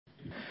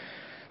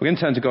We're going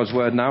to turn to God's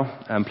Word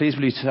now. Please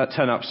will you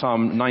turn up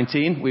Psalm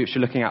 19, which we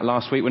were looking at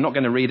last week. We're not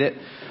going to read it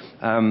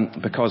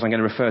because I'm going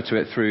to refer to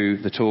it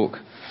through the talk.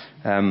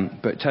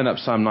 But turn up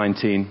Psalm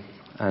 19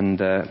 and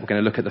we're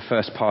going to look at the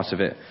first part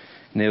of it.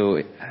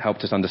 Neil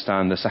helped us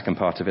understand the second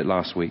part of it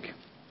last week.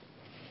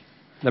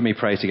 Let me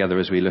pray together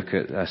as we look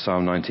at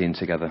Psalm 19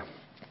 together.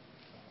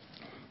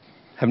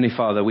 Heavenly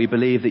Father, we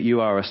believe that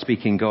you are a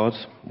speaking God.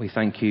 We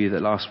thank you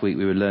that last week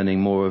we were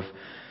learning more of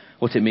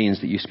what it means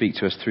that you speak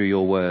to us through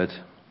your word.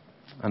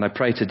 And I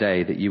pray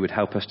today that you would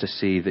help us to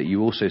see that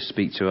you also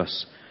speak to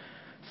us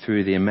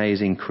through the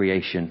amazing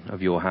creation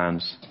of your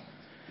hands.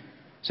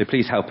 So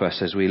please help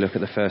us as we look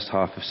at the first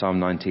half of Psalm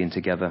 19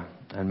 together.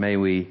 And may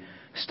we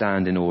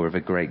stand in awe of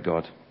a great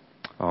God.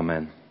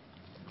 Amen.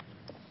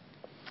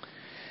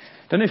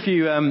 Don't know if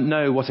you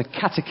know what a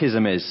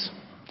catechism is.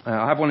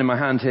 I have one in my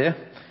hand here.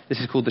 This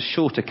is called the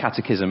Shorter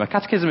Catechism. A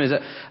catechism is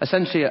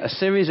essentially a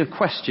series of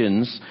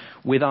questions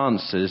with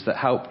answers that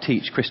help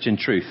teach Christian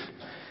truth.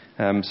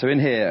 So in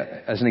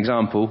here, as an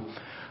example,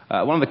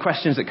 one of the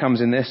questions that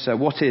comes in this,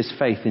 what is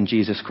faith in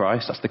Jesus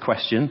Christ? That's the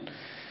question.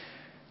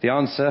 The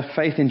answer,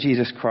 faith in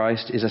Jesus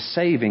Christ is a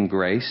saving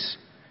grace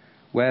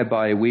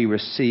whereby we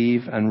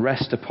receive and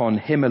rest upon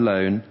him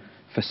alone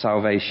for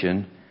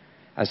salvation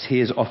as he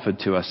is offered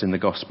to us in the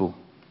gospel.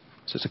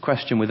 So it's a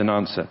question with an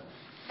answer.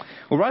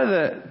 Well, right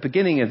at the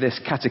beginning of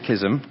this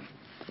catechism,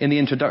 in the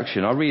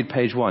introduction, I'll read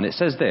page 1. It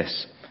says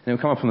this, and it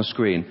will come up on the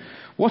screen.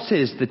 What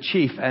is the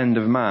chief end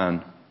of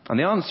man? And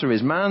the answer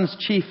is man's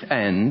chief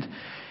end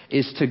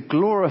is to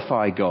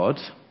glorify God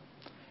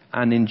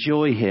and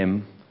enjoy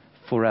him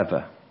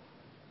forever.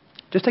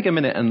 Just take a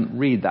minute and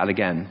read that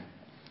again.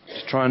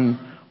 Just try and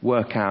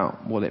work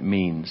out what it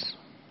means.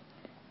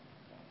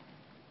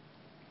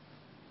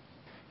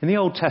 In the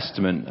Old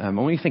Testament,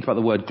 when you think about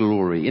the word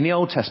glory, in the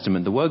Old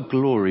Testament, the word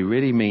glory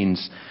really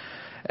means,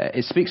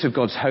 it speaks of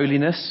God's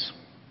holiness.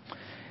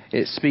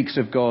 It speaks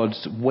of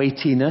God's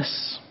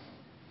weightiness.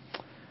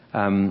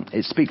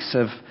 It speaks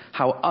of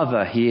how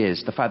other he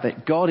is, the fact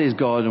that God is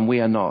God and we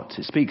are not.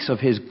 It speaks of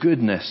his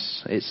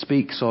goodness. It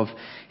speaks of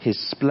his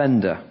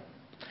splendor.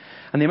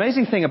 And the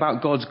amazing thing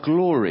about God's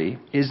glory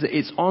is that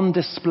it's on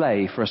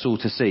display for us all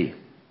to see.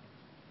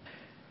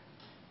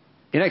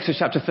 In Exodus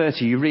chapter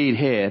 30, you read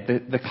here,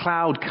 the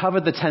cloud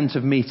covered the tent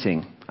of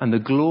meeting and the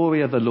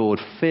glory of the Lord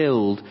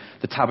filled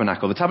the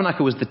tabernacle. The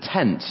tabernacle was the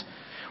tent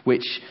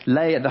which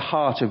lay at the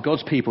heart of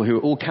God's people who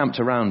were all camped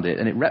around it,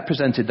 and it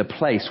represented the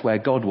place where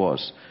God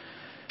was.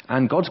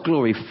 And God's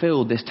glory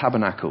filled this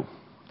tabernacle.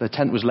 The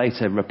tent was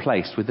later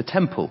replaced with the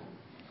temple.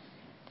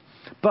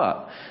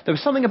 But there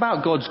was something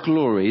about God's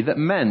glory that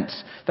meant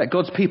that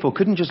God's people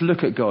couldn't just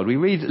look at God. We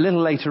read a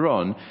little later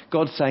on,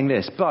 God saying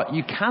this, "But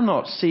you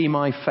cannot see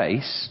my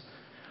face,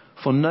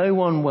 for no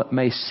one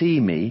may see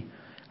me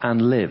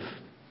and live."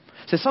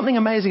 So there's something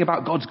amazing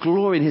about God's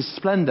glory and his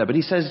splendor, but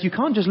he says, you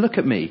can't just look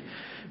at me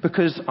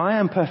because I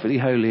am perfectly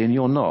holy and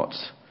you're not.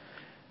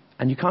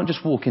 And you can't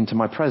just walk into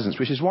my presence,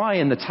 which is why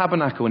in the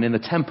tabernacle and in the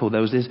temple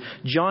there was this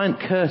giant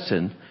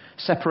curtain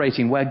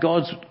separating where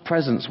God's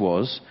presence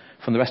was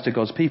from the rest of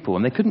God's people.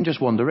 And they couldn't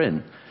just wander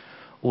in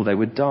or they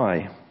would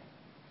die.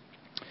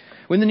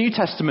 Well, in the New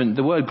Testament,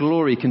 the word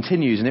glory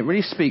continues and it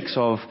really speaks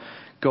of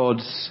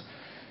God's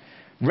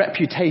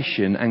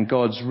reputation and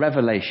God's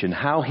revelation,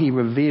 how he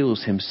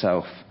reveals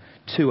himself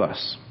to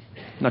us.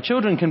 Now,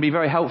 children can be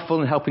very helpful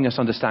in helping us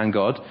understand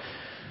God.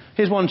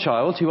 Here's one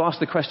child who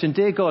asked the question,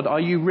 "Dear God, are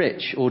you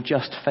rich or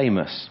just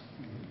famous?"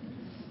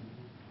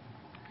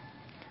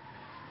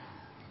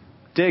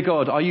 "Dear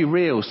God, are you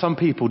real? Some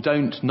people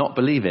don't not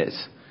believe it.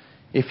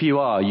 If you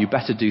are, you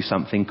better do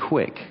something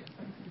quick."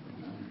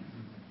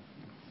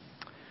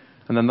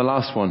 And then the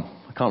last one.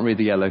 I can't read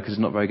the yellow because there's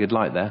not very good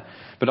light there.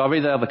 But I'll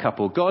read the other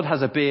couple. "God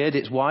has a beard,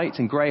 it's white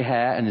and grey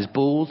hair and is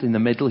bald in the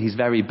middle. He's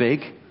very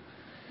big."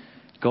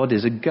 "God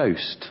is a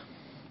ghost."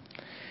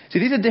 See,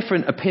 these are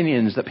different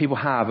opinions that people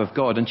have of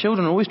God. And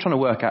children are always trying to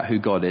work out who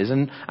God is.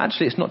 And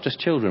actually, it's not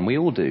just children. We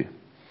all do.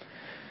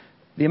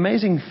 The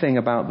amazing thing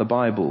about the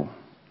Bible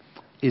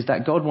is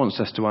that God wants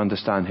us to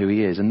understand who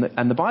he is. And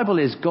the Bible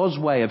is God's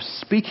way of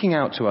speaking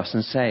out to us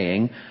and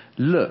saying,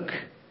 "Look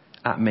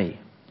at me.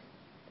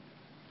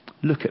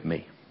 Look at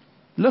me.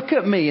 Look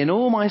at me in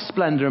all my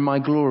splendor and my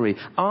glory.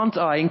 Aren't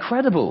I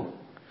incredible?"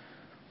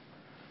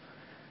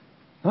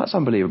 That's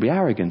unbelievably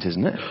arrogant,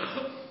 isn't it?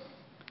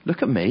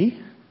 Look at me.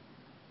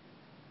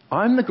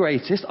 I'm the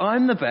greatest.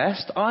 I'm the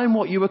best. I'm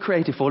what you were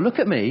created for. Look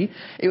at me.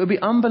 It would be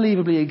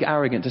unbelievably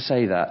arrogant to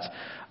say that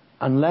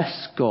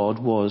unless God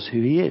was who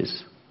he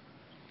is.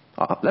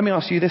 Let me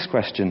ask you this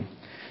question.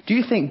 Do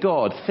you think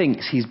God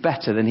thinks he's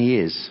better than he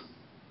is?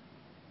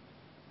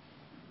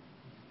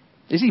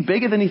 Is he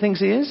bigger than he thinks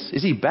he is?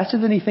 Is he better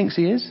than he thinks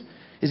he is?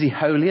 Is he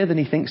holier than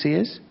he thinks he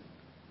is?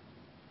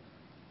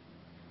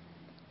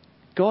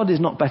 God is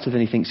not better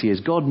than he thinks he is.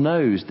 God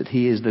knows that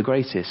he is the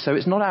greatest. So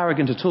it's not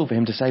arrogant at all for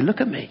him to say,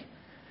 "Look at me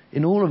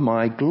in all of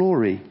my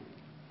glory."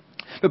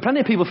 But plenty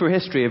of people through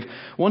history have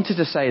wanted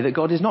to say that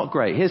God is not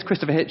great. Here's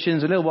Christopher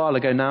Hitchens a little while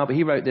ago now, but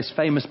he wrote this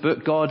famous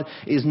book, God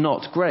is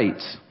Not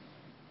Great.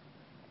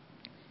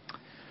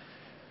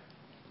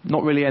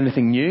 Not really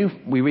anything new.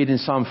 We read in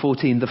Psalm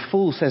 14, the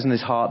fool says in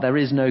his heart, there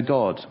is no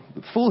God.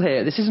 Fool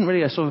here, this isn't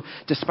really a sort of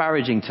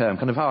disparaging term,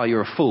 kind of,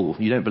 you're a fool,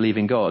 you don't believe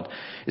in God.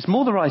 It's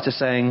more the writer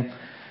saying,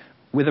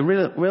 with a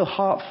real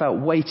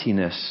heartfelt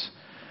weightiness,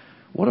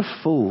 what a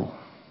fool.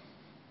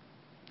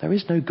 There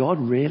is no God,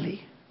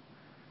 really?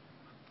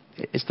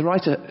 It's the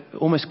writer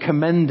almost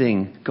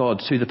commending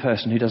God to the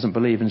person who doesn't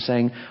believe and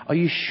saying, are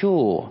you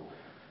sure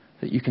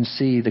that you can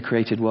see the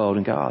created world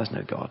and go, there's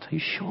no God? Are you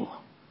sure?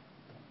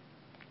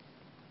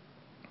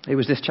 It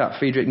was this chap,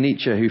 Friedrich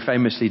Nietzsche, who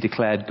famously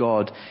declared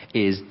God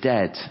is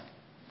dead.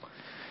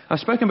 I've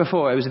spoken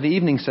before, it was in the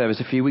evening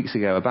service a few weeks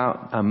ago,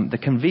 about the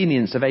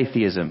convenience of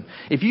atheism.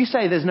 If you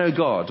say there's no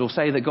God, or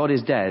say that God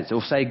is dead,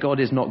 or say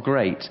God is not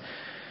great,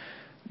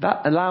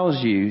 that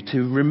allows you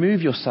to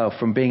remove yourself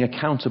from being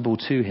accountable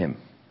to him.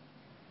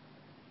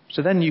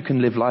 So then you can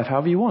live life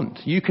however you want.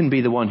 You can be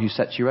the one who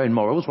sets your own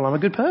morals. Well, I'm a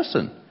good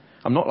person.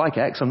 I'm not like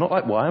X, I'm not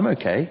like Y, I'm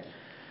okay.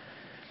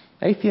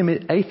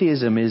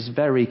 Atheism is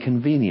very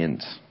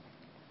convenient.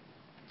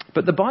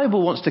 But the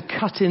Bible wants to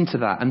cut into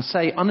that and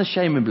say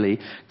unashamedly,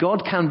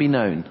 God can be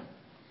known.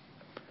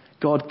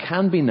 God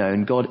can be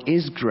known, God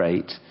is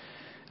great,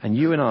 and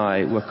you and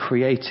I were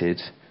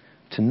created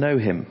to know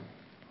him.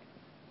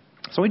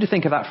 So I want you to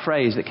think of that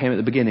phrase that came at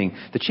the beginning.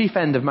 The chief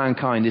end of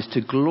mankind is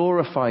to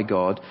glorify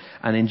God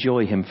and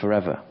enjoy him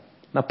forever.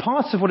 Now,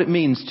 part of what it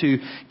means to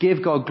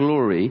give God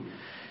glory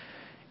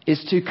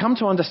is to come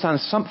to understand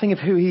something of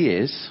who he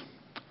is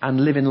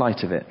and live in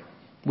light of it.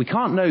 We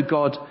can't know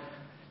God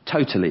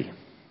totally,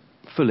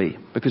 fully,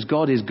 because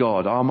God is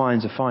God. Our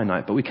minds are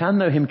finite, but we can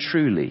know him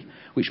truly,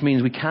 which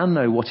means we can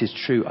know what is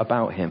true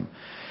about him.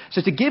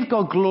 So to give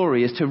God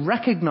glory is to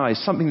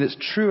recognize something that's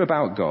true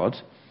about God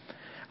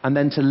and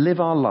then to live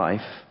our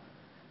life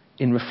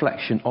in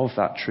reflection of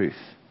that truth.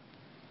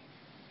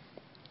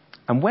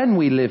 And when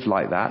we live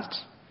like that,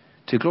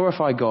 to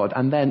glorify God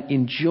and then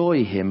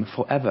enjoy him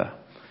forever.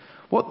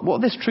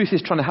 What this truth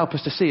is trying to help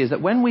us to see is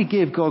that when we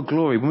give God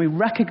glory, when we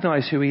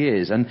recognize who he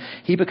is and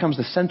he becomes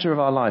the center of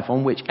our life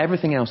on which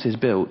everything else is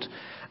built,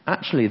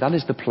 actually that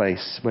is the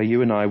place where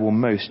you and I will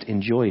most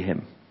enjoy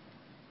him.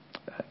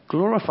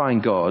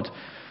 Glorifying God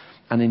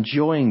and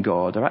enjoying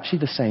God are actually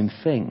the same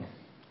thing.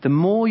 The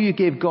more you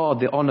give God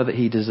the honor that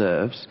he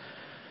deserves,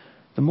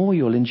 the more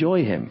you'll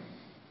enjoy him.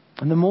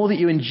 And the more that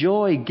you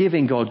enjoy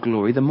giving God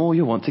glory, the more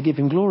you want to give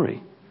him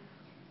glory.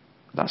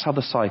 That's how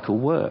the cycle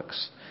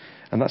works.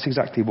 And that's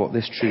exactly what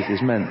this truth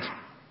is meant.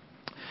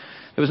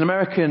 There was an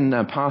American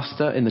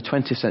pastor in the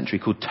 20th century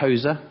called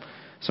Tozer.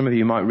 Some of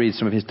you might read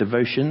some of his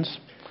devotions.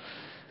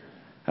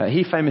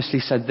 He famously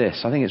said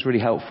this. I think it's really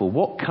helpful.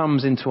 What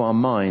comes into our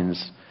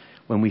minds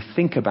when we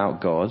think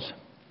about God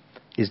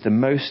is the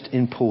most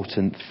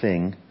important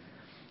thing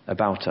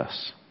about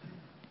us.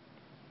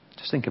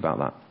 Just think about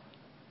that.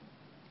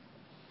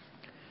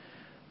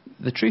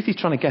 The truth he's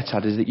trying to get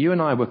at is that you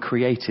and I were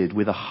created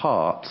with a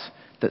heart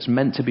that's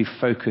meant to be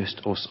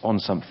focused on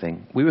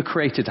something. We were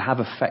created to have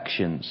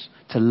affections,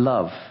 to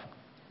love.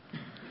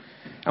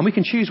 And we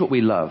can choose what we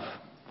love.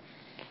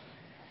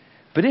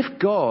 But if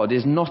God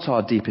is not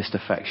our deepest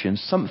affection,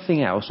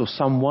 something else or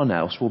someone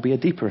else will be a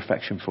deeper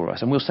affection for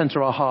us. And we'll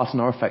center our heart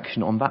and our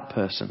affection on that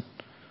person.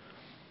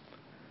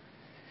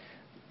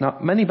 Now,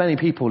 many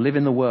people live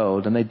in the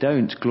world and they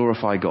don't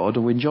glorify God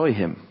or enjoy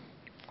him.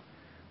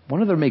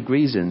 One of the big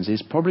reasons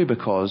is probably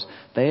because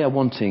they are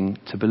wanting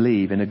to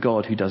believe in a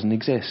God who doesn't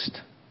exist.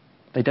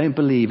 They don't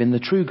believe in the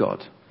true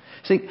God.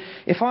 See,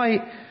 if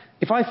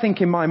I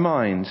think in my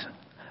mind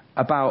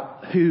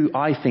about who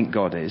I think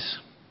God is,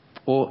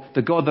 or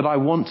the God that I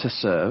want to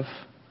serve,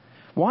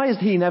 why is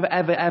he never,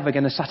 ever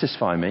going to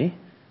satisfy me?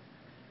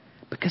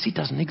 Because he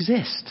doesn't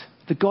exist.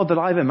 The God that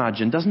I've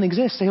imagined doesn't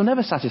exist, so he'll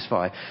never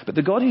satisfy. But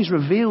the God who's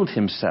revealed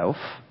himself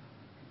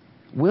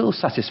will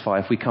satisfy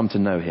if we come to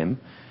know him,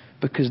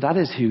 because that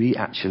is who he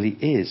actually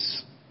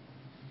is.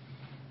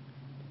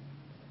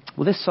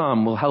 Well, this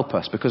psalm will help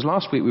us, because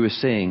last week we were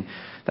seeing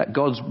that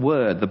God's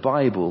word, the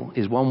Bible,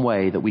 is one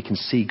way that we can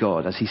see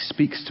God as he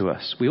speaks to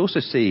us. We also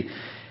see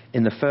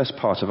in the first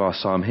part of our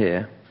psalm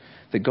here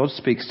that God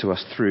speaks to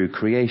us through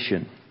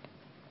creation.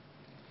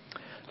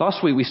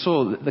 Last week we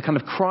saw the kind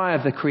of cry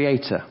of the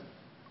Creator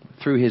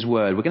through his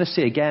word. We're going to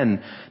see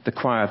again the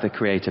cry of the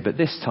Creator, but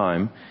this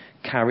time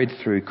carried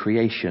through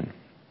creation.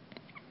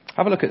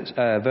 Have a look at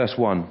verse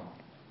 1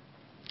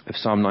 of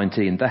Psalm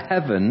 19. The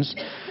heavens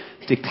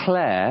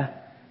declare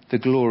the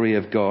glory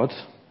of God.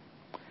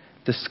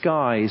 The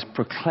skies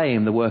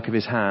proclaim the work of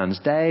his hands.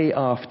 Day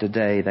after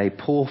day they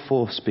pour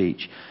forth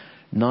speech.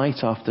 Night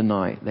after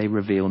night they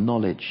reveal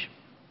knowledge.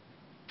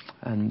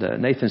 And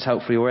Nathan's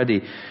helpfully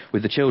already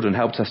with the children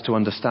helped us to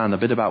understand a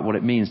bit about what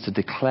it means to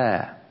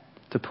declare,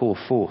 to pour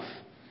forth.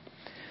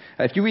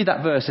 If you read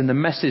that verse in the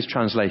Message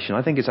translation,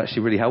 I think it's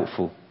actually really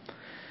helpful.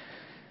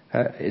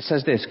 It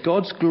says this: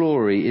 God's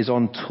glory is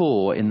on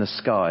tour in the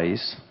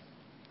skies.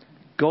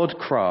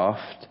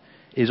 Godcraft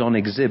is on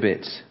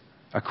exhibit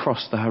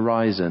across the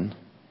horizon.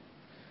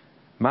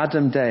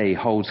 Madam Day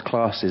holds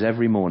classes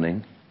every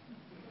morning.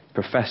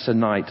 Professor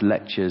Knight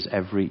lectures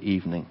every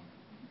evening.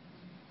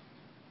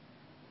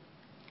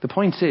 The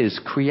point is,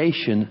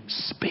 creation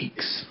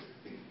speaks.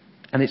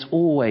 And it's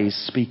always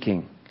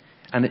speaking.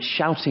 And it's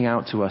shouting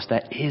out to us,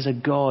 there is a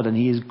God and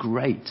he is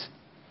great.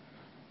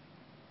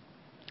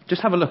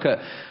 Just have a look at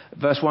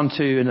verse 1,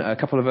 2 and a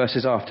couple of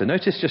verses after.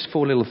 Notice just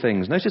 4 little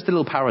things. Notice the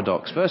little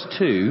paradox. Verse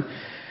 2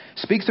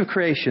 speaks of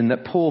creation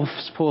that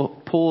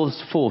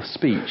pours forth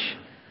speech.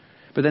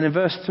 But then in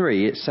verse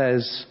 3 it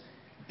says,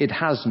 it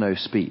has no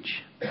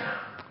speech.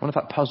 I wonder if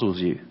that puzzles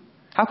you.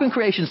 How can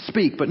creation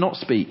speak but not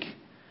speak?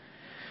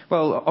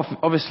 Well,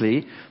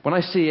 obviously, when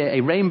I see a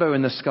rainbow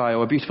in the sky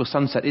or a beautiful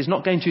sunset, it's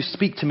not going to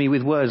speak to me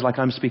with words like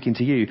I'm speaking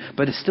to you,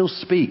 but it still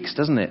speaks,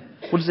 doesn't it?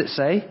 What does it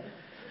say?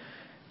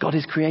 God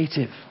is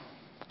creative.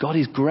 God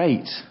is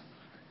great.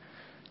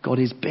 God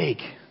is big.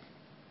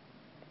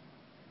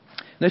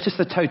 Notice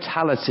the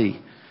totality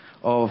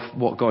of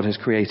what God has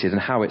created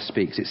and how it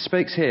speaks. It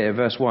speaks here,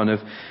 verse 1, of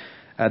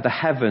the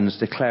heavens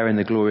declaring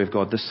the glory of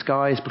God, the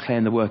skies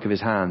proclaiming the work of his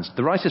hands.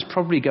 The writer's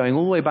probably going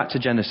all the way back to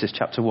Genesis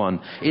chapter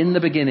 1. In the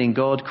beginning,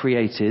 God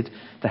created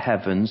the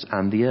heavens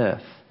and the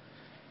earth.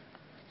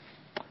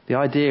 The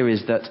idea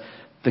is that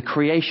the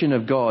creation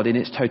of God in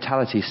its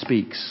totality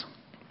speaks.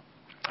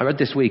 I read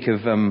this week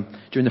of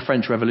during the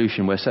French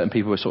Revolution, where certain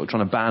people were sort of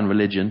trying to ban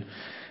religion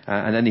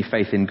and any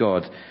faith in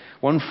God.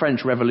 One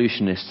French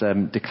revolutionist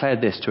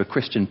declared this to a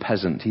Christian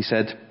peasant. He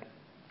said,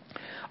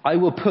 "I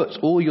will put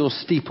all your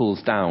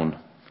steeples down,"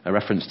 a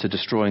reference to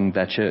destroying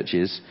their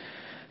churches,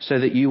 "so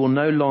that you will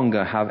no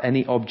longer have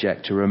any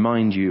object to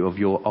remind you of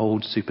your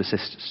old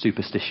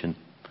superstition." Do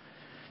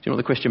you know what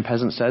the Christian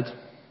peasant said?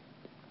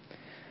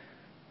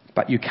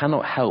 "But you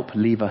cannot help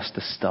leave us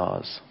the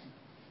stars."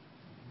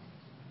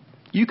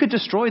 You could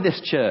destroy this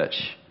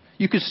church.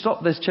 You could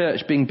stop this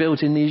church being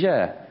built in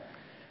Niger.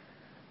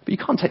 But you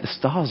can't take the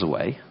stars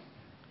away.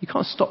 You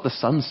can't stop the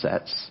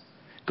sunsets.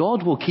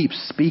 God will keep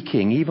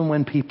speaking even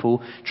when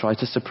people try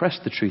to suppress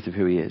the truth of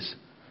who he is.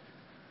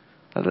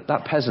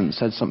 That peasant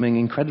said something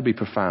incredibly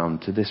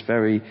profound to this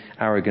very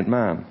arrogant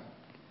man.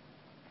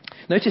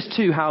 Notice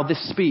too how this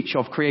speech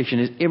of creation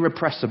is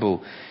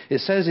irrepressible.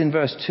 It says in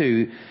verse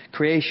 2,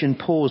 creation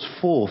pours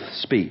forth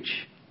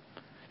speech.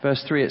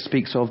 Verse 3, it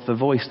speaks of the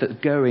voice that's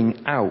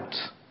going out.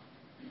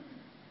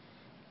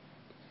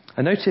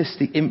 And notice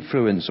the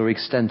influence or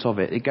extent of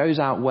it. It goes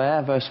out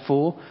where? Verse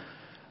 4,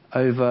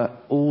 over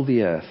all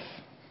the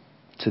earth,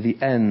 to the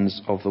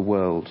ends of the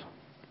world.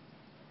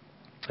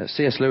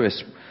 C.S.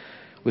 Lewis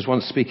was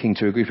once speaking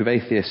to a group of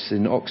atheists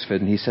in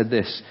Oxford, and he said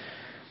this,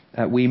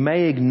 "We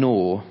may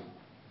ignore,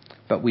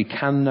 but we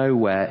can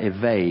nowhere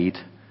evade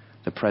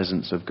the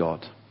presence of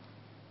God."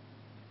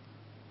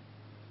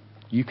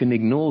 You can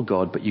ignore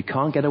God, but you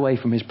can't get away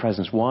from his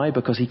presence. Why?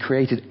 Because he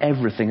created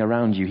everything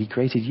around you. He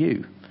created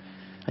you.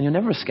 And you'll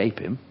never escape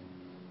him.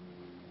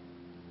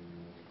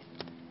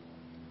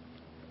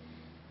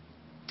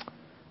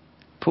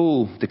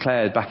 Paul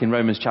declared back in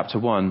Romans chapter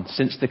 1,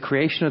 since the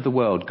creation of the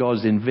world,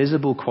 God's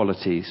invisible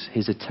qualities,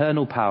 his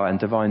eternal power and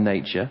divine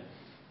nature,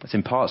 that's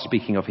in part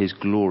speaking of his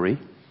glory,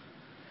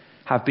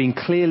 have been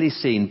clearly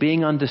seen,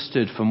 being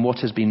understood from what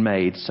has been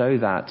made, so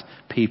that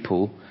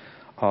people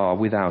are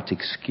without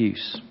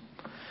excuse.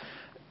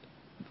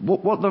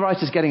 What the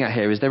writer's getting at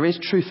here is there is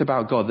truth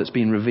about God that's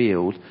been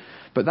revealed,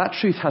 but that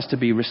truth has to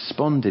be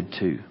responded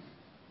to.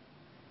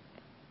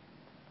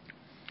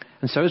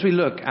 And so as we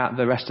look at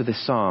the rest of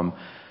this psalm,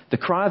 the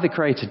cry of the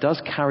Creator does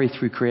carry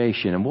through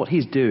creation, and what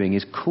he's doing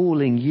is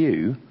calling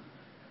you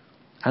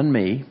and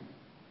me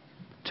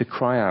to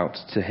cry out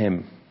to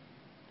him.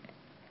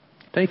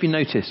 I don't know if you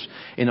notice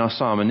in our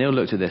psalm, and Neil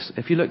looked at this,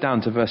 if you look down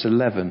to verse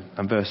 11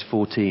 and verse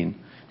 14,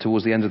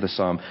 towards the end of the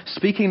psalm,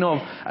 speaking of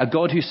a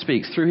God who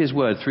speaks through his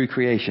word, through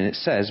creation, it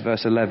says,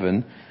 verse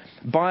 11,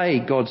 by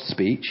God's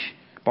speech,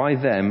 by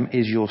them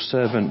is your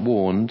servant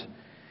warned,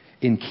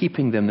 in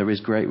keeping them there is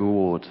great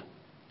reward.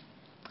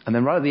 And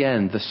then right at the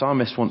end, the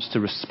psalmist wants to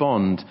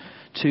respond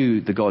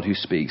to the God who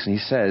speaks. And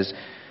he says,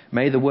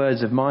 may the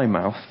words of my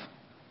mouth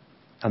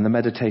and the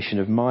meditation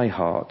of my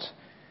heart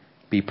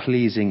be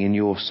pleasing in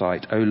your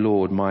sight, O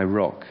Lord, my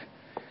rock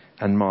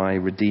and my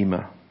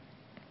redeemer.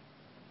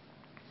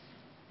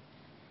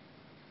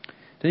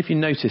 And if you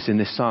notice in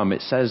this psalm,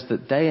 it says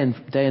that day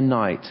and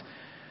night,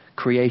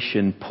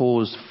 creation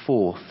pours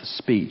forth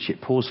speech.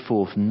 It pours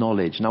forth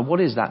knowledge. Now, what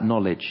is that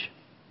knowledge?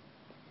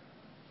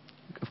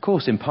 Of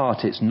course, in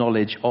part, it's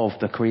knowledge of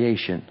the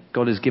creation.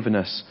 God has given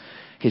us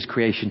his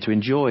creation to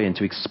enjoy and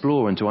to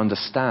explore and to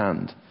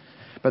understand.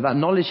 But that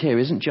knowledge here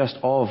isn't just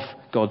of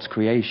God's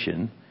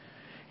creation.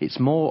 It's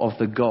more of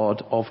the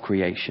God of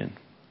creation.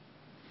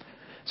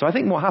 So I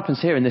think what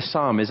happens here in this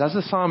psalm is, as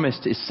the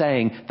psalmist is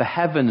saying, the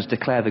heavens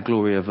declare the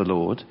glory of the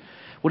Lord,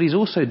 what he's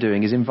also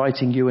doing is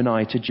inviting you and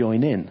I to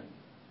join in.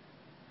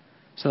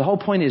 So the whole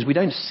point is, we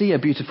don't see a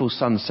beautiful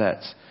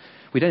sunset.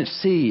 We don't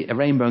see a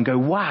rainbow and go,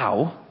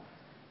 wow.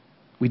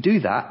 We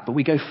do that, but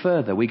we go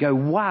further. We go,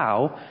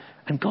 wow,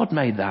 and God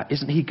made that.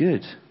 Isn't he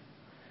good?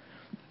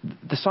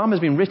 The psalm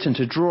has been written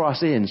to draw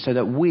us in so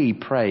that we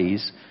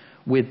praise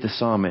with the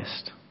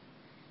psalmist.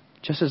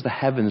 Just as the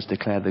heavens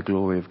declare the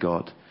glory of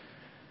God.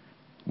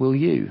 Will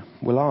you?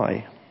 Will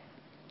I?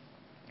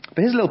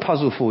 But here's a little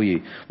puzzle for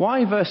you.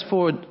 Why verse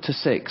 4 to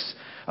 6?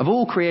 Of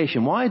all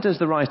creation, why does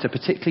the writer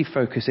particularly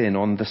focus in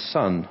on the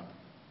sun?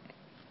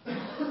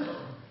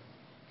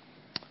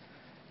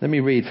 Let me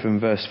read from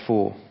verse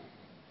 4.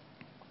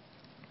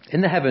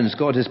 In the heavens,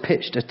 God has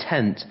pitched a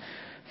tent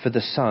for the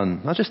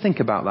sun. Now just think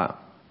about that.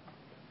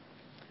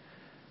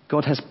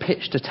 God has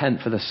pitched a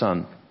tent for the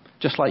sun.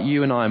 Just like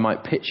you and I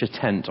might pitch a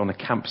tent on a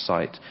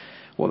campsite.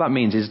 What that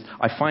means is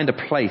I find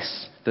a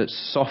place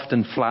that's soft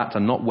and flat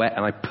and not wet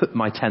and I put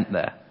my tent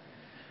there.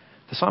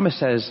 The psalmist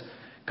says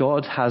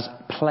God has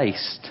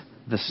placed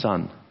the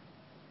sun.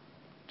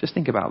 Just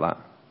think about that.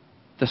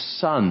 The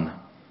sun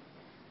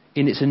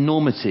in its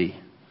enormity.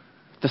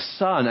 The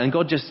sun, and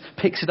God just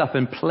picks it up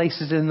and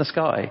places it in the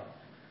sky.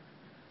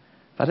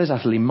 That is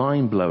utterly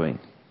mind-blowing.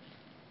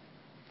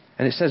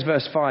 And it says,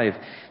 verse 5,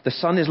 the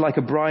sun is like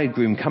a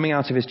bridegroom coming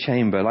out of his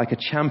chamber, like a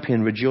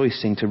champion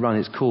rejoicing to run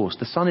its course.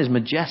 The sun is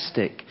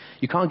majestic.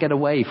 You can't get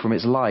away from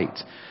its light.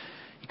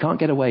 You can't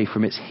get away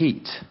from its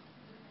heat.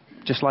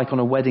 Just like on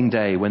a wedding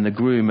day when the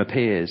groom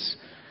appears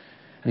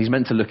and he's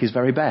meant to look his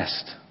very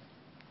best.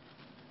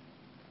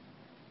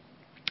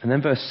 And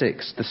then verse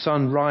 6, the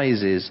sun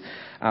rises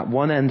at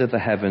one end of the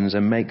heavens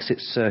and makes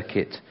its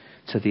circuit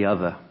to the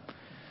other.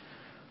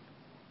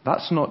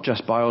 That's not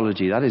just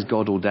biology, that is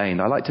God ordained.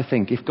 I like to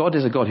think, if God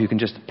is a God who can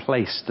just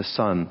place the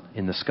sun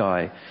in the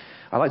sky,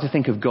 I like to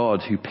think of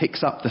God who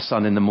picks up the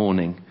sun in the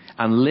morning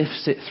and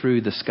lifts it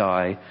through the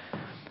sky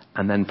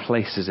and then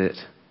places it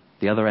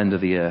the other end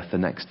of the earth the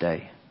next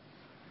day.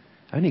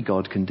 Only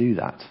God can do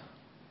that.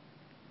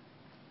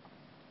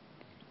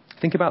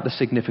 Think about the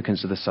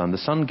significance of the sun. The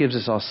sun gives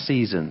us our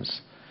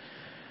seasons.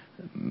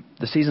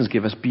 The seasons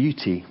give us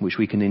beauty, which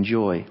we can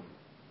enjoy.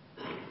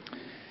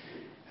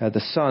 The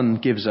sun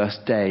gives us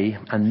day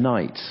and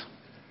night.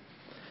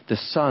 The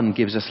sun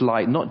gives us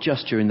light, not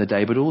just during the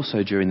day, but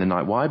also during the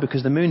night. Why?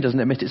 Because the moon doesn't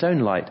emit its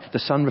own light. The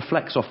sun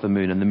reflects off the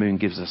moon, and the moon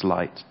gives us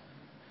light.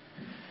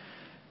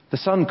 The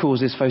sun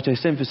causes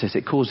photosynthesis.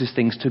 It causes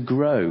things to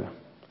grow.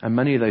 And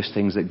many of those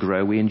things that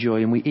grow, we enjoy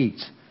and we eat.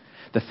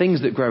 The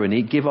things that grow and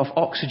eat give off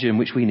oxygen,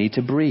 which we need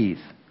to breathe.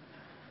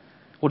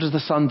 What does the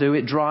sun do?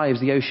 It drives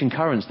the ocean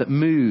currents that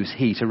moves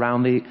heat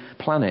around the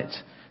planet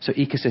so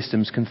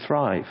ecosystems can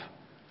thrive.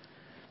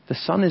 The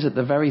sun is at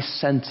the very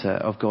center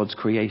of God's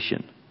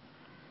creation.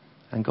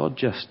 And God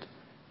just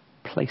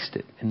placed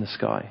it in the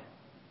sky.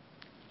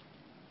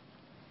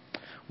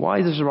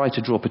 Why does the writer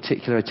draw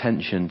particular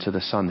attention to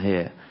the sun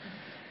here?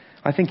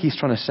 I think he's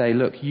trying to say,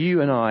 look,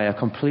 you and I are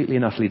completely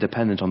and utterly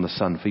dependent on the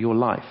sun for your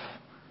life.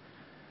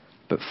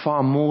 But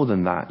far more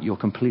than that, you're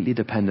completely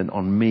dependent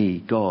on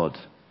me, God,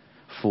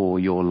 for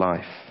your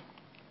life.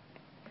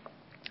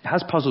 It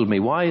has puzzled me.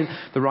 Why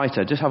the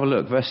writer, just have a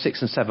look, verse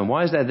 6 and 7,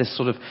 why is there this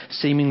sort of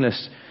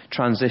seamless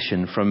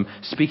transition from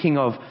speaking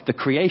of the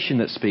creation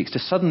that speaks to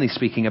suddenly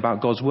speaking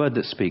about God's word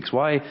that speaks?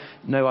 Why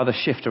no other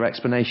shift or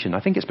explanation?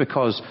 I think it's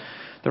because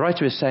the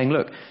writer is saying,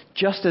 look,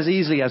 just as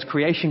easily as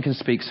creation can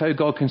speak, so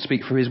God can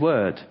speak through his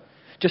word.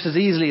 Just as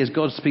easily as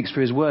God speaks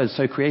through his word,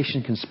 so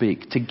creation can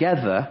speak.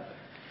 Together,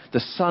 the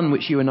sun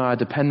which you and I are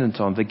dependent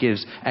on that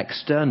gives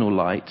external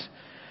light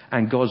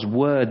and God's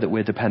word that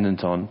we're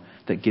dependent on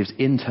that gives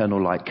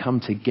internal light come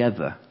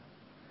together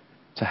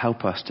to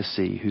help us to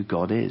see who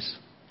God is.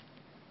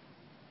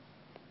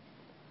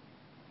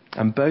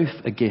 And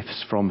both are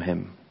gifts from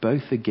him.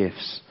 Both are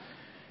gifts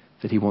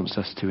that he wants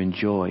us to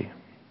enjoy.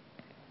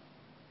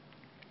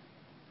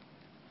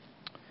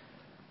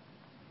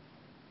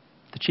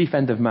 The chief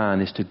end of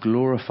man is to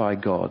glorify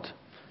God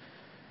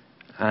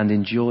and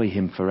enjoy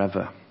him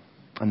forever.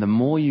 And the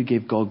more you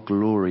give God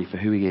glory for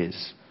who he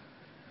is,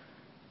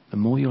 the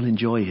more you'll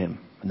enjoy him.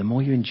 And the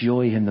more you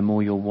enjoy him, the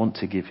more you'll want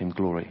to give him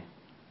glory.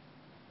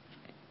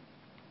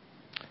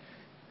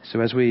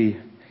 So as we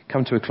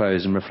come to a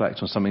close and reflect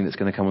on something that's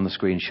going to come on the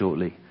screen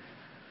shortly,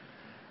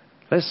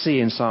 let's see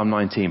in Psalm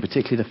 19,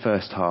 particularly the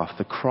first half,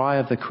 the cry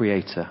of the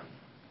Creator,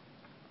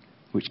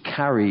 which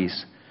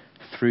carries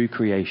through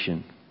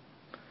creation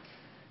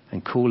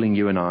and calling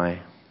you and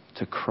I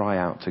to cry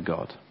out to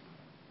God.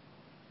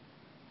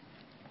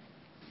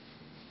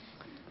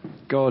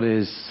 God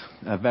is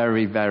a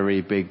very,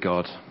 very big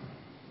God.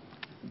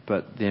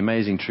 But the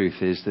amazing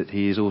truth is that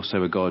he is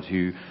also a God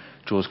who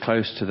draws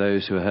close to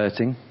those who are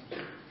hurting.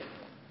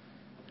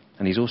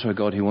 And he's also a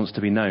God who wants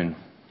to be known.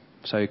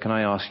 So can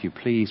I ask you,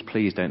 please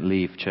don't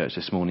leave church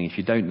this morning. If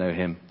you don't know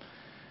him,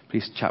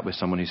 please chat with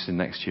someone who's sitting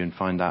next to you and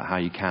find out how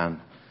you can.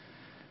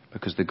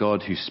 Because the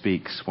God who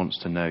speaks wants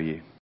to know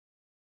you.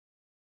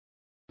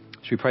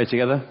 Should we pray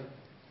together?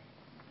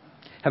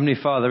 Heavenly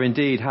Father,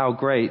 indeed, how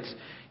great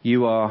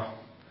you are.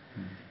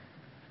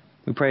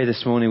 We pray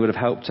this morning would have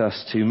helped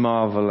us to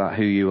marvel at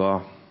who you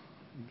are,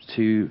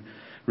 to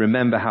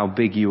remember how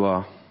big you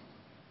are,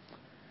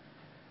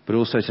 but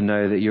also to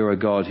know that you're a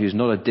God who's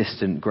not a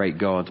distant great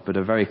God, but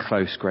a very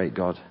close great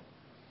God.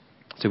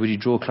 So would you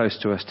draw close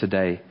to us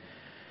today?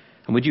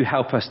 And would you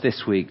help us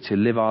this week to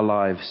live our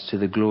lives to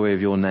the glory of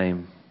your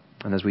name?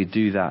 And as we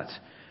do that,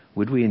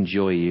 would we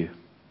enjoy you?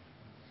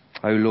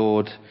 O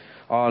Lord,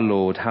 our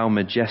Lord, how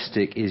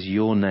majestic is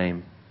your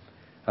name.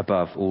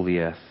 above all the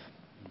earth.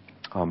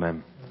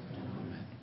 Amen.